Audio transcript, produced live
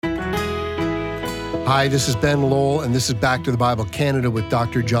Hi, this is Ben Lowell, and this is Back to the Bible Canada with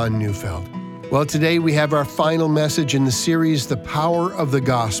Dr. John Neufeld. Well, today we have our final message in the series, The Power of the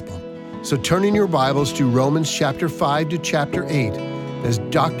Gospel. So turn in your Bibles to Romans chapter 5 to chapter 8, as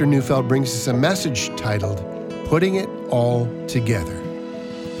Dr. Neufeld brings us a message titled, Putting It All Together.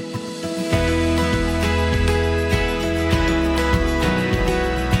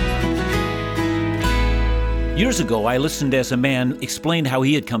 Years ago, I listened as a man explained how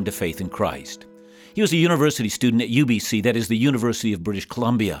he had come to faith in Christ. He was a university student at UBC, that is the University of British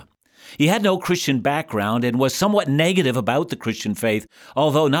Columbia. He had no Christian background and was somewhat negative about the Christian faith,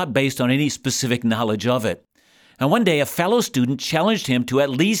 although not based on any specific knowledge of it. And one day, a fellow student challenged him to at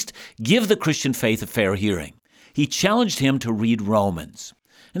least give the Christian faith a fair hearing. He challenged him to read Romans.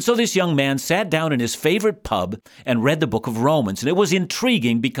 And so this young man sat down in his favorite pub and read the book of Romans. And it was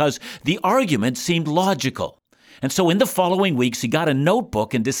intriguing because the argument seemed logical. And so in the following weeks, he got a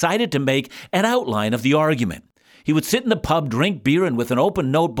notebook and decided to make an outline of the argument. He would sit in the pub, drink beer, and with an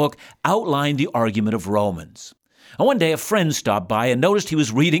open notebook, outline the argument of Romans. And one day, a friend stopped by and noticed he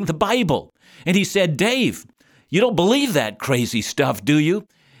was reading the Bible. And he said, "Dave, you don't believe that crazy stuff, do you?"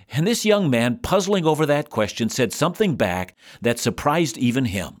 And this young man, puzzling over that question, said something back that surprised even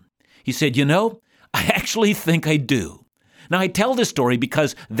him. He said, "I actually think I do." Now, I tell this story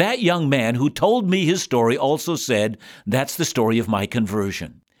because that young man who told me his story also said, "That's the story of my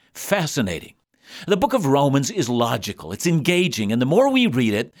conversion." Fascinating. The book of Romans is logical, it's engaging, and the more we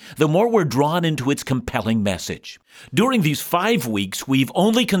read it, the more we're drawn into its compelling message. During these 5 weeks, we've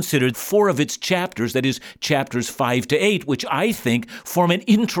only considered 4 of its chapters, that is, chapters 5 to 8, which I think form an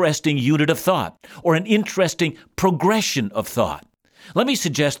interesting unit of thought, or an interesting progression of thought. Let me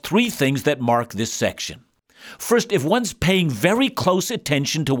suggest 3 things that mark this section. First, if one's paying very close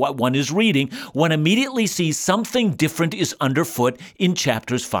attention to what one is reading, one immediately sees something different is underfoot in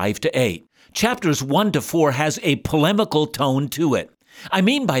chapters 5 to 8. Chapters 1 to 4 has a polemical tone to it. I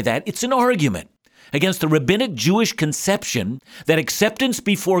mean by that, it's an argument against the rabbinic Jewish conception that acceptance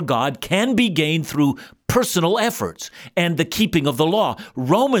before God can be gained through personal efforts and the keeping of the law.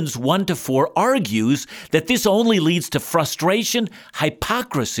 Romans 1 to 4 argues that this only leads to frustration,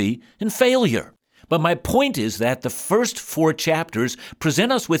 hypocrisy, and failure. But my point is that the first 4 chapters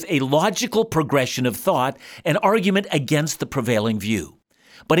present us with a logical progression of thought, an argument against the prevailing view.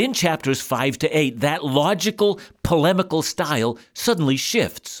 But in chapters 5 to 8, that logical, polemical style suddenly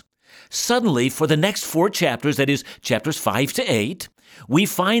shifts. Suddenly, for the next 4 chapters, that is, chapters 5 to 8, we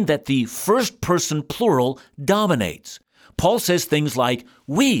find that the first person plural dominates. Paul says things like,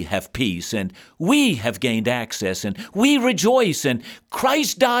 "We have peace," and "we have gained access," and "we rejoice," and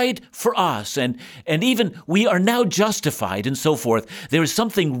 "Christ died for us," and even "we are now justified," and so forth. There is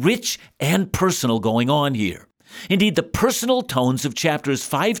something rich and personal going on here. Indeed, the personal tones of chapters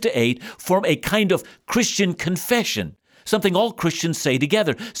 5 to 8 form a kind of Christian confession, something all Christians say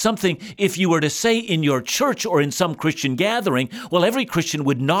together, something if you were to say in your church or in some Christian gathering, well, every Christian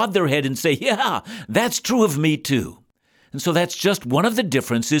would nod their head and say, "Yeah, that's true of me too." And so that's just one of the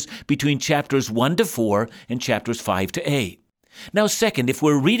differences between chapters 1 to 4 and chapters 5 to 8. Now, second, if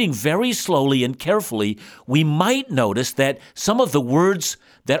we're reading very slowly and carefully, we might notice that some of the words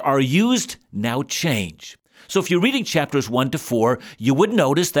that are used now change. So if you're reading chapters 1 to 4, you would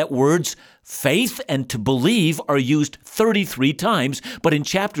notice that words faith and to believe are used 33 times, but in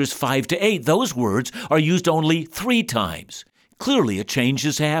chapters 5 to 8, those words are used only 3 times. Clearly, a change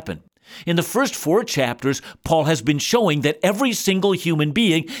has happened. In the first 4 chapters, Paul has been showing that every single human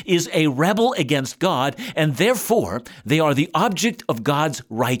being is a rebel against God, and therefore they are the object of God's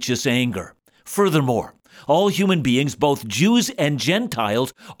righteous anger. Furthermore, all human beings, both Jews and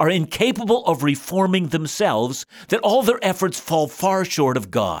Gentiles, are incapable of reforming themselves, that all their efforts fall far short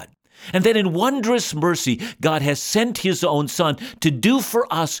of God. And that in wondrous mercy, God has sent His own Son to do for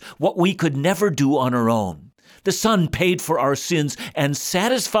us what we could never do on our own. The Son paid for our sins and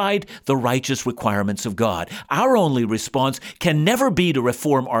satisfied the righteous requirements of God. Our only response can never be to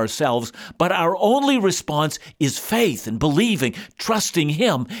reform ourselves, but our only response is faith and believing, trusting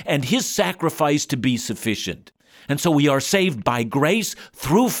Him and His sacrifice to be sufficient. And so we are saved by grace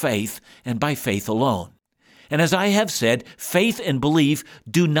through faith and by faith alone. And as I have said, faith and belief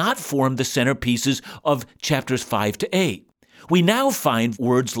do not form the centerpieces of chapters 5 to 8. We now find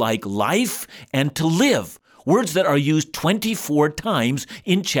words like life and to live, words that are used 24 times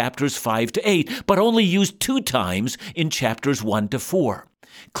in chapters 5 to 8, but only used 2 times in chapters 1 to 4.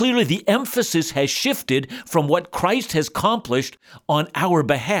 Clearly, the emphasis has shifted from what Christ has accomplished on our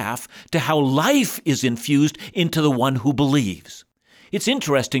behalf to how life is infused into the one who believes. It's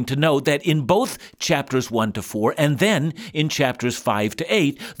interesting to note that in both chapters 1 to 4 and then in chapters 5 to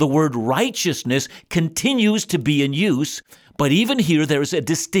 8, the word righteousness continues to be in use, but even here there is a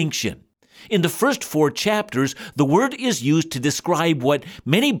distinction. In the first 4 chapters, the word is used to describe what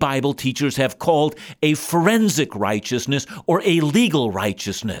many Bible teachers have called a forensic righteousness or a legal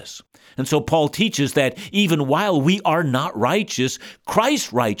righteousness. And so Paul teaches that even while we are not righteous,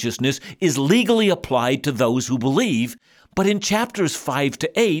 Christ's righteousness is legally applied to those who believe. But in chapters 5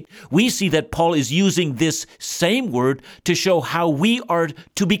 to 8, we see that Paul is using this same word to show how we are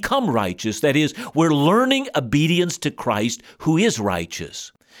to become righteous. That is, we're learning obedience to Christ, who is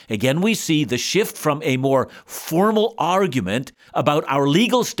righteous. Again, we see the shift from a more formal argument about our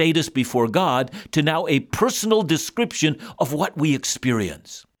legal status before God to now a personal description of what we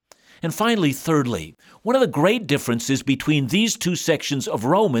experience. And finally, thirdly, one of the great differences between these two sections of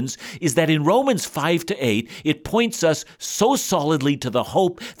Romans is that in Romans 5 to 8, it points us so solidly to the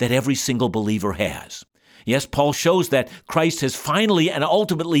hope that every single believer has. Yes, Paul shows that Christ has finally and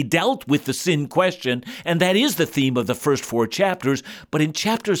ultimately dealt with the sin question, and that is the theme of the first 4 chapters. But in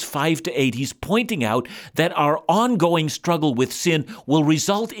chapters 5 to 8, he's pointing out that our ongoing struggle with sin will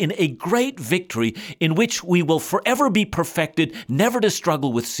result in a great victory in which we will forever be perfected, never to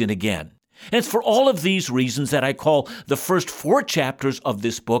struggle with sin again. And it's for all of these reasons that I call the first 4 chapters of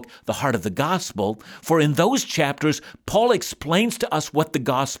this book the heart of the gospel, for in those chapters, Paul explains to us what the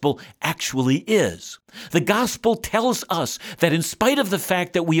gospel actually is. The gospel tells us that in spite of the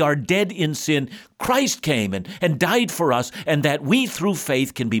fact that we are dead in sin, Christ came and died for us, and that we through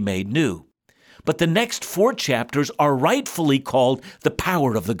faith can be made new. But the next 4 chapters are rightfully called the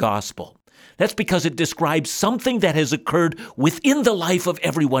power of the gospel. That's because it describes something that has occurred within the life of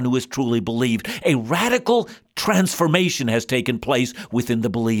everyone who has truly believed. A radical transformation has taken place within the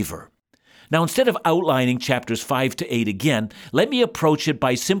believer. Now, instead of outlining chapters 5 to 8 again, let me approach it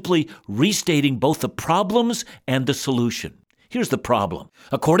by simply restating both the problems and the solution. Here's the problem.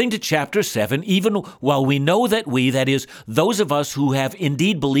 According to chapter 7, even while we know that we, that is, those of us who have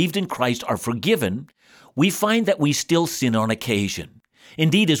indeed believed in Christ, are forgiven, we find that we still sin on occasion.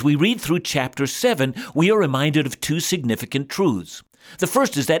 Indeed, as we read through chapter 7, we are reminded of 2 significant truths. The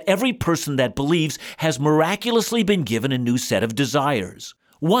first is that every person that believes has miraculously been given a new set of desires.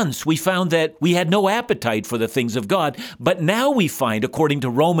 Once we found that we had no appetite for the things of God, but now we find, according to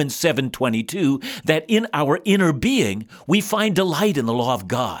Romans 7:22, that in our inner being, we find delight in the law of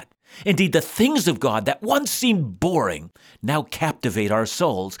God. Indeed, the things of God that once seemed boring now captivate our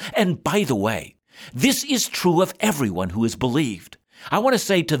souls. And by the way, this is true of everyone who has believed. I want to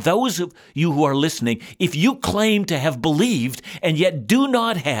say to those of you who are listening, if you claim to have believed and yet do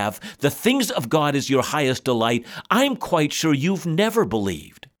not have the things of God as your highest delight, I'm quite sure you've never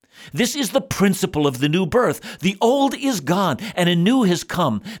believed. This is the principle of the new birth. The old is gone and a new has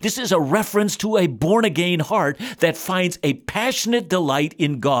come. This is a reference to a born-again heart that finds a passionate delight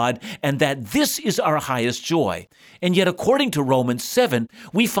in God, and that this is our highest joy. And yet, according to Romans 7,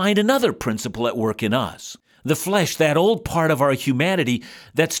 we find another principle at work in us. The flesh, that old part of our humanity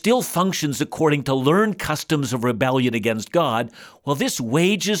that still functions according to learned customs of rebellion against God, well, this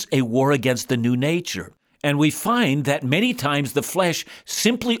wages a war against the new nature. And we find that many times the flesh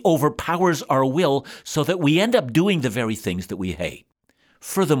simply overpowers our will so that we end up doing the very things that we hate.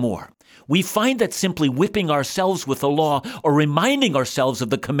 Furthermore, we find that simply whipping ourselves with the law or reminding ourselves of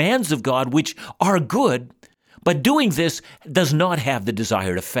the commands of God, which are good, but doing this does not have the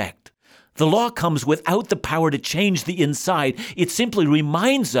desired effect. The law comes without the power to change the inside. It simply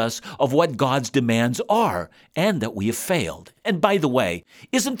reminds us of what God's demands are and that we have failed. And by the way,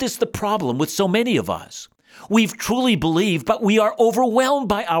 isn't this the problem with so many of us? We've truly believed, but we are overwhelmed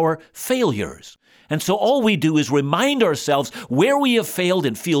by our failures. And so all we do is remind ourselves where we have failed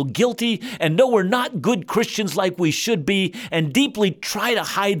and feel guilty and know we're not good Christians like we should be, and deeply try to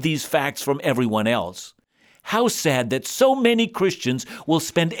hide these facts from everyone else. How sad that so many Christians will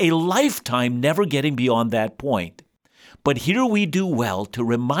spend a lifetime never getting beyond that point. But here we do well to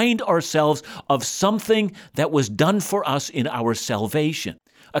remind ourselves of something that was done for us in our salvation.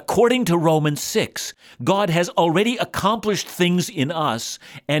 According to Romans 6, God has already accomplished things in us,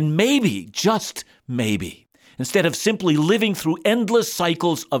 and maybe, just maybe, instead of simply living through endless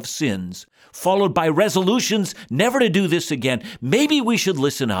cycles of sins, followed by resolutions never to do this again, maybe we should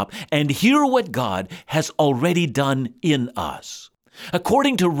listen up and hear what God has already done in us.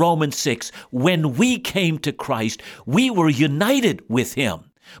 According to Romans 6, when we came to Christ, we were united with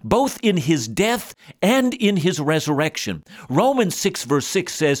Him. both in his death and in his resurrection. Romans 6 verse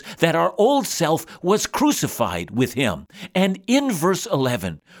 6 says that our old self was crucified with him. And in verse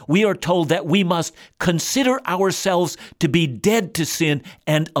 11, we are told that we must consider ourselves to be dead to sin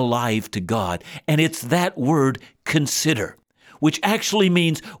and alive to God. And it's that word, consider, which actually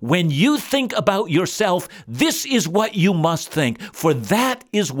means when you think about yourself, this is what you must think, for that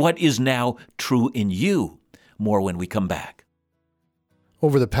is what is now true in you. More when we come back.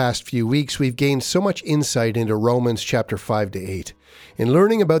 Over the past few weeks, we've gained so much insight into Romans chapter 5 to 8 in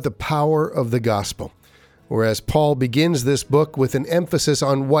learning about the power of the gospel. Whereas Paul begins this book with an emphasis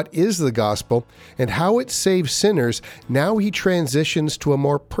on what is the gospel and how it saves sinners, now he transitions to a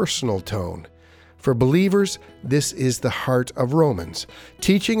more personal tone. For believers, this is the heart of Romans,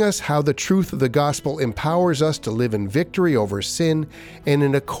 teaching us how the truth of the gospel empowers us to live in victory over sin and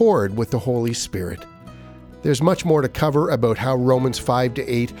in accord with the Holy Spirit. There's much more to cover about how Romans 5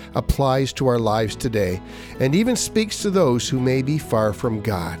 to 8 applies to our lives today, and even speaks to those who may be far from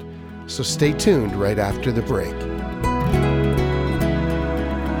God. So stay tuned right after the break.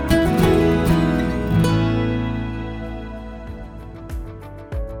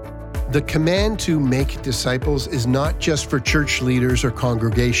 The command to make disciples is not just for church leaders or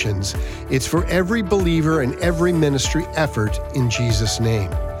congregations. It's for every believer and every ministry effort in Jesus'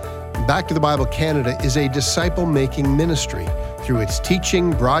 name. Back to the Bible Canada is a disciple-making ministry through its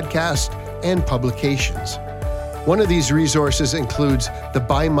teaching, broadcast, and publications. One of these resources includes the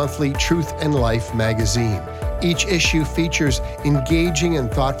bi-monthly Truth and Life magazine. Each issue features engaging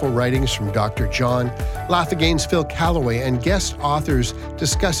and thoughtful writings from Dr. John, Laugh Again's Phil Callaway, and guest authors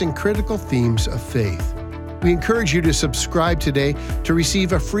discussing critical themes of faith. We encourage you to subscribe today to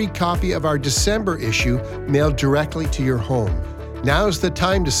receive a free copy of our December issue mailed directly to your home. Now's the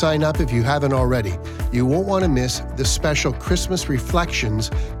time to sign up if you haven't already. You won't want to miss the special Christmas reflections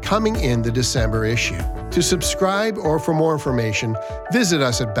coming in the December issue. To subscribe or for more information, visit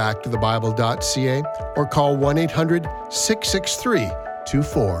us at backtothebible.ca or call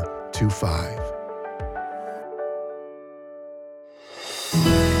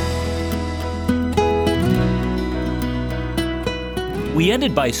We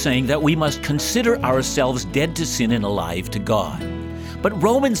ended by saying that we must consider ourselves dead to sin and alive to God. But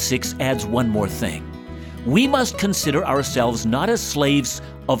Romans 6 adds one more thing. We must consider ourselves not as slaves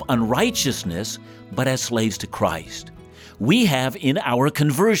of unrighteousness, but as slaves to Christ. We have, in our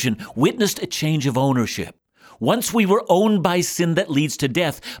conversion, witnessed a change of ownership. Once we were owned by sin that leads to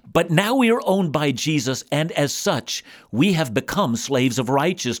death, but now we are owned by Jesus, and as such, we have become slaves of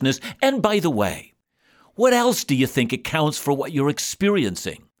righteousness. And by the way, what else do you think accounts for what you're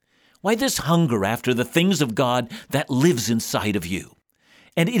experiencing? Why, this hunger after the things of God that lives inside of you.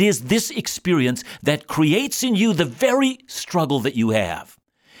 And it is this experience that creates in you the very struggle that you have.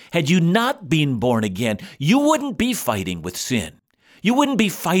 Had you not been born again, you wouldn't be fighting with sin. You wouldn't be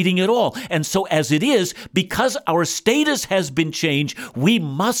fighting at all. And so as it is, because our status has been changed, we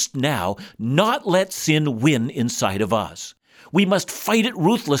must now not let sin win inside of us. We must fight it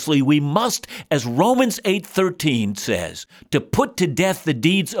ruthlessly. We must, as Romans 8:13 says, to put to death the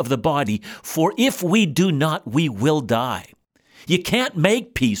deeds of the body, for if we do not, we will die. You can't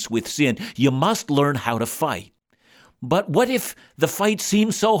make peace with sin. You must learn how to fight. But what if the fight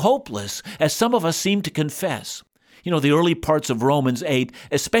seems so hopeless, as some of us seem to confess? You know, the early parts of Romans 8,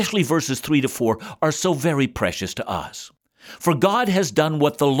 especially verses 3 to 4, are so very precious to us. For God has done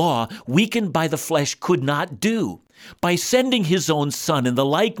what the law, weakened by the flesh, could not do. By sending his own Son in the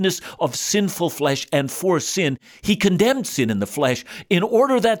likeness of sinful flesh and for sin, he condemned sin in the flesh in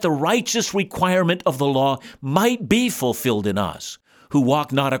order that the righteous requirement of the law might be fulfilled in us, who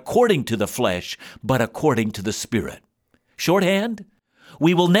walk not according to the flesh, but according to the Spirit. Shorthand,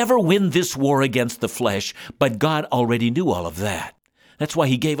 we will never win this war against the flesh, but God already knew all of that. That's why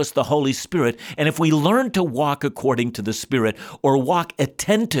he gave us the Holy Spirit. And if we learn to walk according to the Spirit, or walk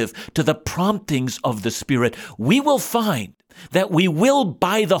attentive to the promptings of the Spirit, we will find that we will,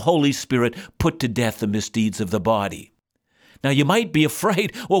 by the Holy Spirit, put to death the misdeeds of the body. Now, you might be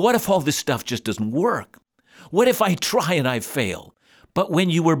afraid, well, what if all this stuff just doesn't work? What if I try and I fail? But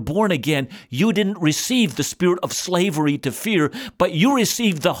when you were born again, you didn't receive the spirit of slavery to fear, but you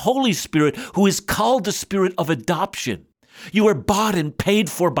received the Holy Spirit, who is called the Spirit of adoption. You were bought and paid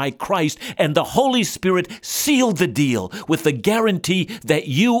for by Christ, and the Holy Spirit sealed the deal with the guarantee that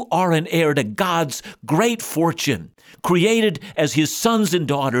you are an heir to God's great fortune, created as his sons and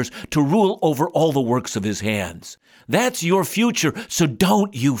daughters to rule over all the works of his hands. That's your future, so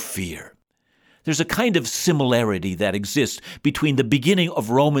don't you fear. There's a kind of similarity that exists between the beginning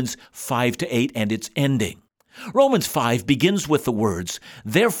of Romans 5 to 8 and its ending. Romans 5 begins with the words,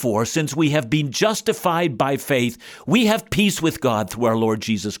 "Therefore, since we have been justified by faith, we have peace with God through our Lord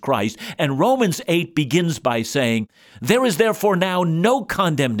Jesus Christ." And Romans 8 begins by saying, "There is therefore now no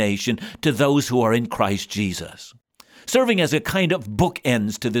condemnation to those who are in Christ Jesus." Serving as a kind of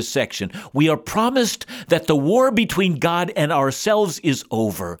bookends to this section, we are promised that the war between God and ourselves is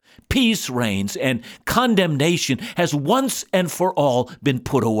over. Peace reigns, and condemnation has once and for all been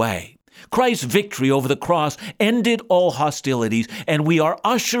put away. Christ's victory over the cross ended all hostilities, and we are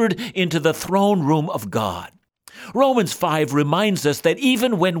ushered into the throne room of God. Romans 5 reminds us that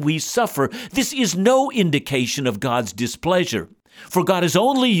even when we suffer, this is no indication of God's displeasure, for God is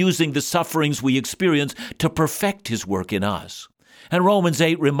only using the sufferings we experience to perfect His work in us. And Romans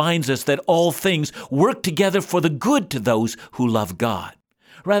 8 reminds us that all things work together for the good to those who love God.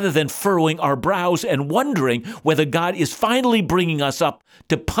 Rather than furrowing our brows and wondering whether God is finally bringing us up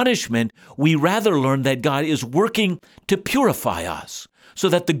to punishment, we rather learn that God is working to purify us so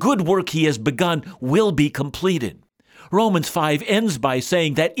that the good work He has begun will be completed. Romans 5 ends by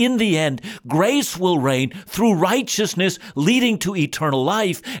saying that in the end, grace will reign through righteousness leading to eternal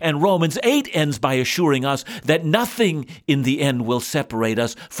life, and Romans 8 ends by assuring us that nothing in the end will separate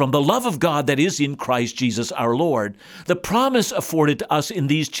us from the love of God that is in Christ Jesus our Lord. The promise afforded to us in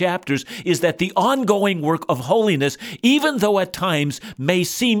these chapters is that the ongoing work of holiness, even though at times may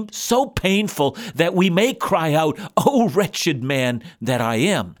seem so painful that we may cry out, "Oh, wretched man that I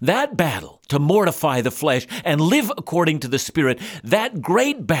am," that battle to mortify the flesh and live according to the Spirit, that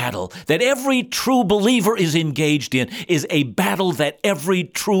great battle that every true believer is engaged in is a battle that every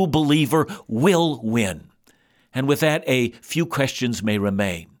true believer will win. And with that, a few questions may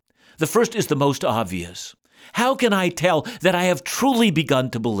remain. The first is the most obvious. How can I tell that I have truly begun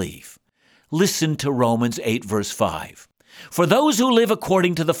to believe? Listen to Romans 8, verse 5. "For those who live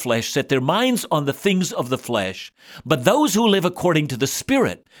according to the flesh set their minds on the things of the flesh, but those who live according to the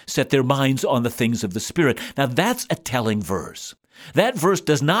Spirit set their minds on the things of the Spirit." Now that's a telling verse. That verse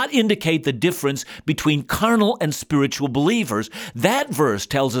does not indicate the difference between carnal and spiritual believers. That verse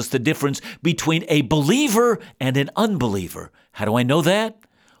tells us the difference between a believer and an unbeliever. How do I know that?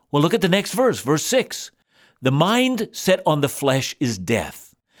 Well, look at the next verse, verse 6. "The mind set on the flesh is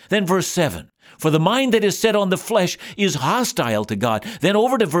death." Then verse 7. "For the mind that is set on the flesh is hostile to God." Then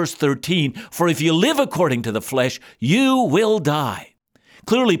over to verse 13, "For if you live according to the flesh, you will die."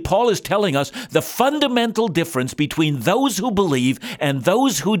 Clearly, Paul is telling us the fundamental difference between those who believe and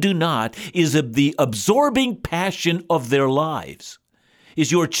those who do not is the absorbing passion of their lives.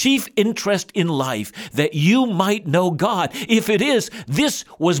 Is your chief interest in life that you might know God? If it is, this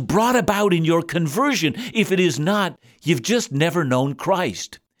was brought about in your conversion. If it is not, you've just never known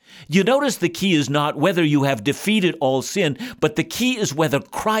Christ. You notice the key is not whether you have defeated all sin, but the key is whether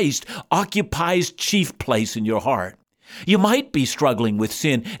Christ occupies chief place in your heart. You might be struggling with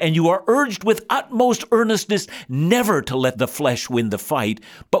sin, and you are urged with utmost earnestness never to let the flesh win the fight.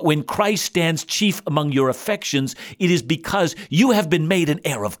 But when Christ stands chief among your affections, it is because you have been made an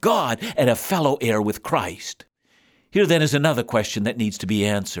heir of God and a fellow heir with Christ. Here then is another question that needs to be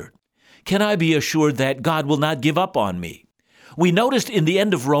answered. Can I be assured that God will not give up on me? We noticed in the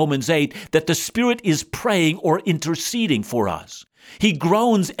end of Romans 8 that the Spirit is praying or interceding for us. He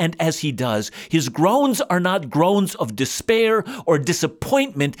groans, and as he does, his groans are not groans of despair or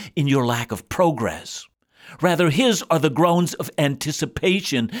disappointment in your lack of progress. Rather, his are the groans of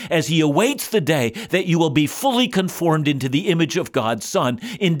anticipation as he awaits the day that you will be fully conformed into the image of God's Son.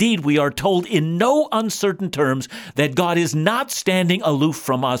 Indeed, we are told in no uncertain terms that God is not standing aloof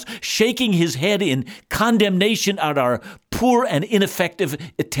from us, shaking his head in condemnation at our poor and ineffective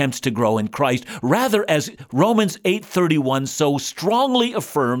attempts to grow in Christ. Rather, as Romans 8:31 so strongly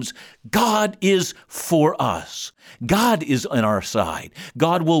affirms, God is for us. God is on our side.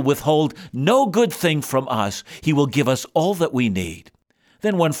 God will withhold no good thing from us. He will give us all that we need.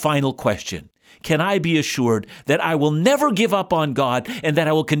 Then one final question. Can I be assured that I will never give up on God and that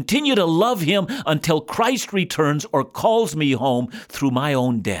I will continue to love him until Christ returns or calls me home through my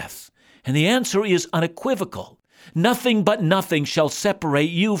own death? And the answer is unequivocal. Nothing but nothing shall separate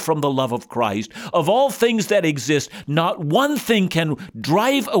you from the love of Christ. Of all things that exist, not one thing can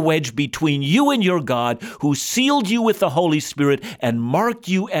drive a wedge between you and your God, who sealed you with the Holy Spirit and marked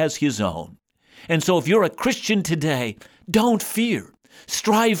you as his own. And so if you're a Christian today, don't fear.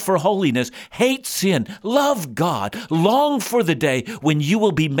 Strive for holiness, hate sin, love God, long for the day when you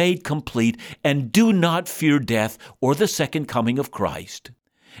will be made complete, and do not fear death or the second coming of Christ.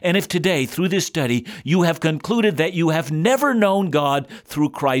 And if today, through this study, you have concluded that you have never known God through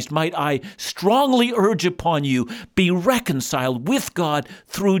Christ, might I strongly urge upon you, be reconciled with God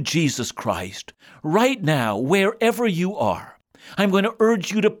through Jesus Christ. Right now, wherever you are, I'm going to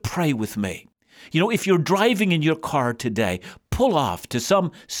urge you to pray with me. If you're driving in your car today, pull off to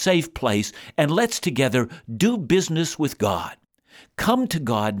some safe place and let's together do business with God. Come to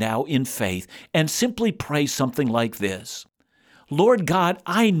God now in faith and simply pray something like this. Lord God,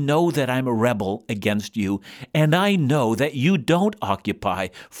 I know that I'm a rebel against you, and I know that you don't occupy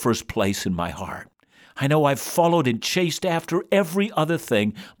first place in my heart. I know I've followed and chased after every other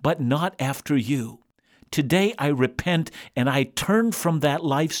thing, but not after you. Today I repent and I turn from that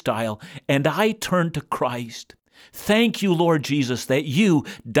lifestyle and I turn to Christ. Thank you, Lord Jesus, that you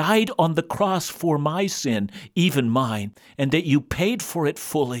died on the cross for my sin, even mine, and that you paid for it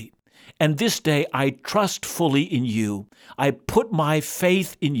fully. And this day I trust fully in you. I put my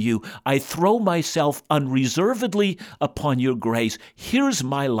faith in you. I throw myself unreservedly upon your grace. Here's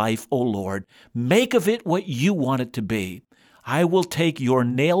my life, O Lord. Make of it what you want it to be. I will take your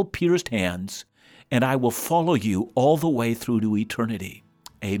nail-pierced hands, and I will follow you all the way through to eternity.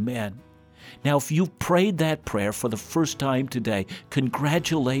 Amen. Now, if you've prayed that prayer for the first time today,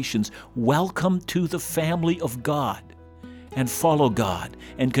 congratulations. Welcome to the family of God. And follow God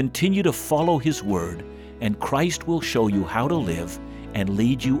and continue to follow His Word, and Christ will show you how to live and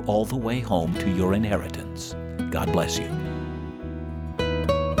lead you all the way home to your inheritance. God bless you.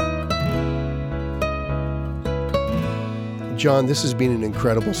 John, this has been an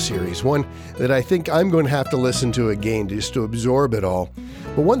incredible series, one that I think I'm going to have to listen to again just to absorb it all.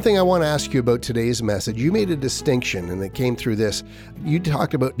 But one thing I want to ask you about today's message, you made a distinction, and it came through this. You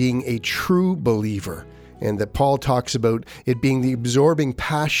talked about being a true believer, and that Paul talks about it being the absorbing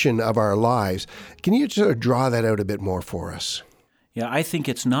passion of our lives. Can you sort of draw that out a bit more for us? Yeah, I think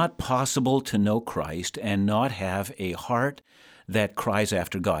it's not possible to know Christ and not have a heart that cries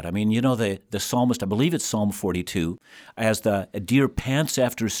after God. I mean, the psalmist, I believe it's Psalm 42, as the deer pants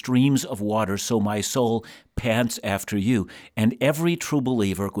after streams of water, so my soul pants after you. And every true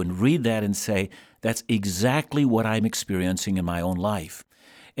believer can read that and say, that's exactly what I'm experiencing in my own life.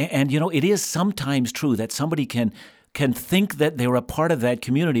 And it is sometimes true that somebody can think that they're a part of that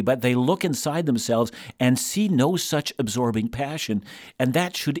community, but they look inside themselves and see no such absorbing passion. And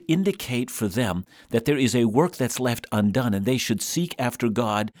that should indicate for them that there is a work that's left undone, and they should seek after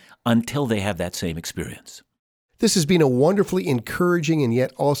God until they have that same experience. This has been a wonderfully encouraging and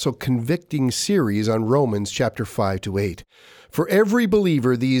yet also convicting series on Romans chapter 5 to 8. For every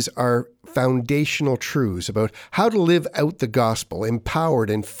believer, these are foundational truths about how to live out the gospel, empowered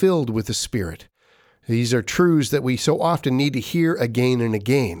and filled with the Spirit. These are truths that we so often need to hear again and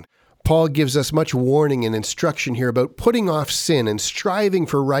again. Paul gives us much warning and instruction here about putting off sin and striving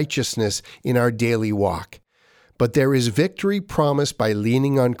for righteousness in our daily walk. But there is victory promised by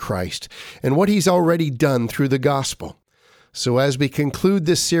leaning on Christ and what He's already done through the gospel. So as we conclude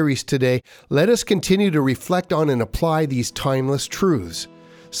this series today, let us continue to reflect on and apply these timeless truths,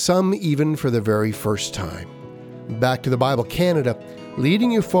 some even for the very first time. Back to the Bible Canada,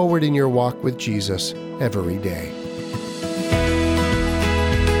 leading you forward in your walk with Jesus every day.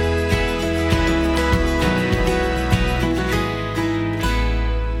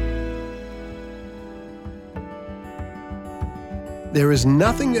 There is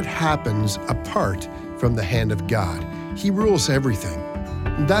nothing that happens apart from the hand of God. He rules everything.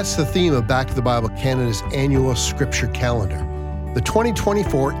 That's the theme of Back to the Bible Canada's annual Scripture Calendar. The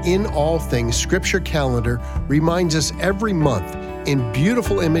 2024 In All Things Scripture Calendar reminds us every month in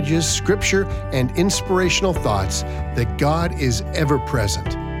beautiful images, scripture, and inspirational thoughts that God is ever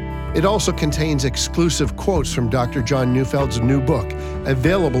present. It also contains exclusive quotes from Dr. John Neufeld's new book,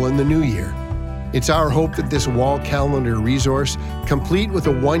 available in the new year. It's our hope that this wall calendar resource, complete with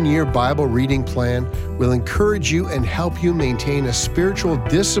a one-year Bible reading plan, will encourage you and help you maintain a spiritual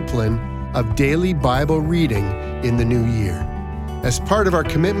discipline of daily Bible reading in the new year. As part of our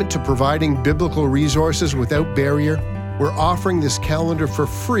commitment to providing biblical resources without barrier, we're offering this calendar for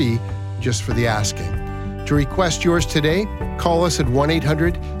free just for the asking. To request yours today, call us at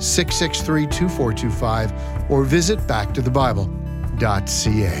 1-800-663-2425 or visit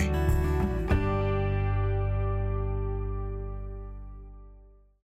backtothebible.ca.